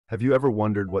Have you ever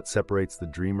wondered what separates the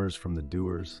dreamers from the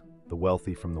doers, the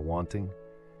wealthy from the wanting?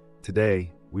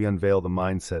 Today, we unveil the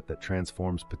mindset that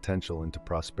transforms potential into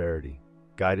prosperity,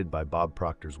 guided by Bob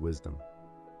Proctor's wisdom.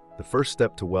 The first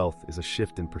step to wealth is a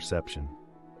shift in perception,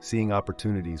 seeing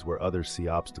opportunities where others see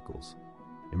obstacles.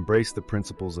 Embrace the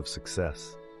principles of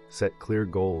success, set clear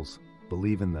goals,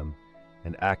 believe in them,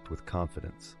 and act with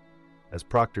confidence. As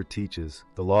Proctor teaches,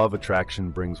 the law of attraction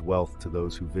brings wealth to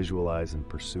those who visualize and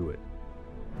pursue it.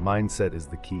 Mindset is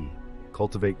the key.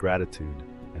 Cultivate gratitude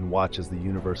and watch as the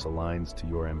universe aligns to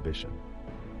your ambition.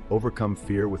 Overcome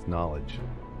fear with knowledge.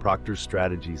 Proctor's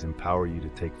strategies empower you to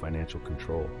take financial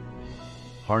control.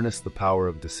 Harness the power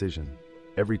of decision.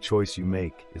 Every choice you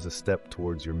make is a step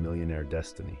towards your millionaire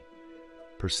destiny.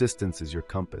 Persistence is your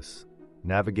compass.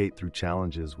 Navigate through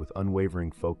challenges with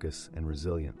unwavering focus and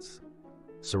resilience.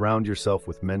 Surround yourself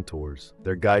with mentors.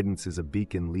 Their guidance is a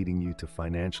beacon leading you to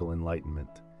financial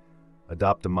enlightenment.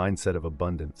 Adopt a mindset of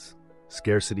abundance.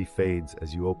 Scarcity fades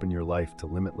as you open your life to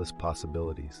limitless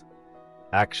possibilities.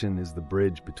 Action is the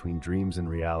bridge between dreams and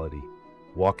reality.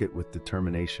 Walk it with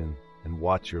determination and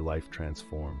watch your life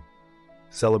transform.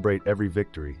 Celebrate every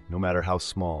victory, no matter how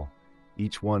small.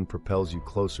 Each one propels you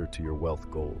closer to your wealth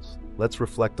goals. Let's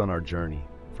reflect on our journey.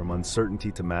 From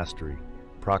uncertainty to mastery,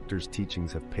 Proctor's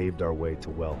teachings have paved our way to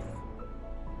wealth.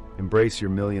 Embrace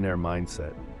your millionaire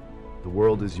mindset. The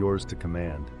world is yours to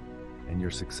command, and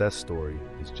your success story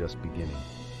is just beginning.